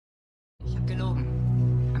gelogen.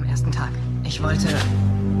 Am ersten Tag. Ich wollte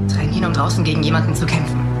trainieren, um draußen gegen jemanden zu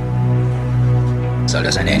kämpfen. Soll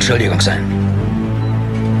das eine Entschuldigung sein?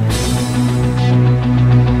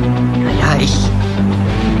 Naja,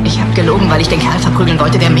 ich hab gelogen, weil ich den Kerl verprügeln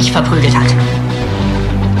wollte, der mich verprügelt hat.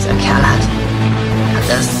 Dieser Kerl hat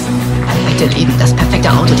das perfekte Leben, das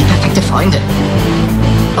perfekte Auto, die perfekte Freundin.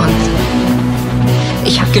 Und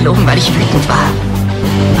ich hab gelogen, weil ich wütend war.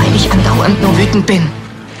 Weil ich andauernd nur wütend bin.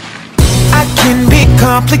 I can be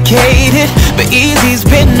complicated, but easy's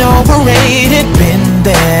been overrated. Been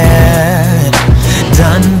there,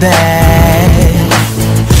 done that.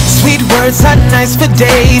 Sweet words are nice for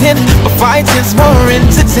dating, but fighting's more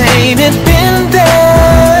entertaining. Been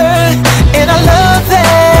there, and I love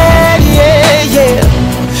that, yeah, yeah.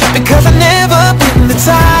 Because I've never been the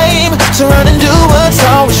time to run and do what's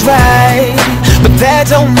always right. But that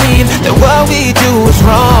don't mean that what we do is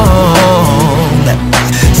wrong.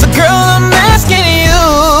 So girl, I'm asking you,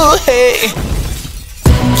 hey,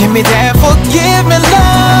 give me that forgive me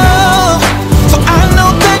love. So I know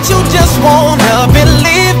that you just wanna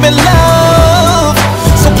believe me, love.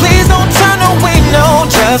 So please don't turn away, no,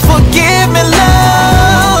 just forgive me,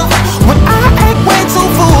 love. When I act way too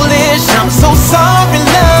foolish, I'm so sorry,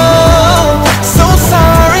 love. So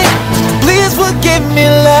sorry, please forgive me,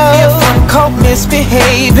 love. If I'm caught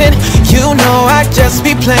misbehaving, you know I just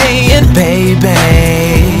be playing,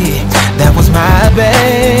 baby. That was my bad,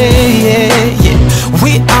 yeah, yeah.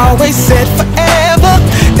 We always said forever,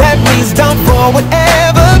 that means done for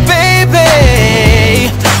whatever,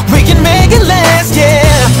 baby. We can make it last, yeah.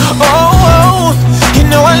 Oh, you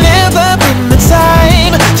know I've never been the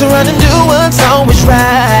time to run and do what's always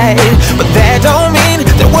right. But that don't mean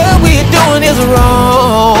that what we're doing is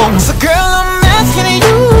wrong. So girl, I'm asking you,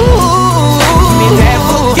 give me that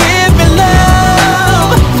forgive me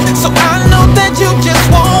love. So I know that you just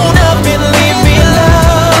wanna believe me,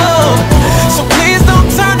 love. So please don't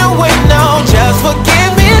turn away, no, just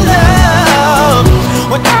forgive me, love.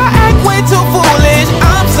 When I act way too foolish,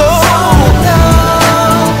 I'm so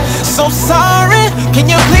sorry. Can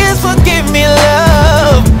you please forgive me,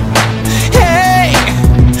 love? Hey,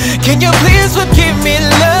 can you please forgive me,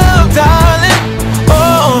 love, darling?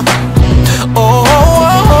 Oh, oh,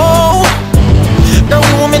 oh, oh. Now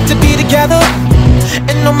we were meant to be together,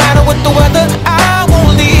 and no matter what the weather, I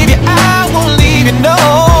won't leave you, I won't leave you, no.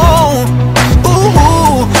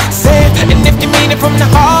 Ooh, say, and if you mean it from the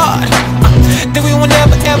heart, then we will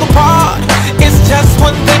never ever part. It's just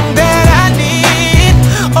one thing that I need.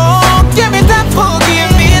 Oh, give me that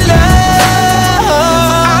forgive me love.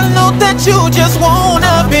 I know that you just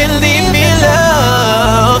wanna believe me,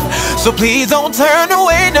 love. So please don't turn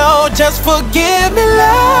away, no, just forgive me,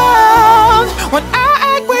 love. When I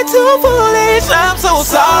act way too foolish, I'm so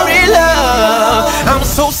sorry, love. I'm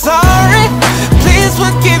so sorry.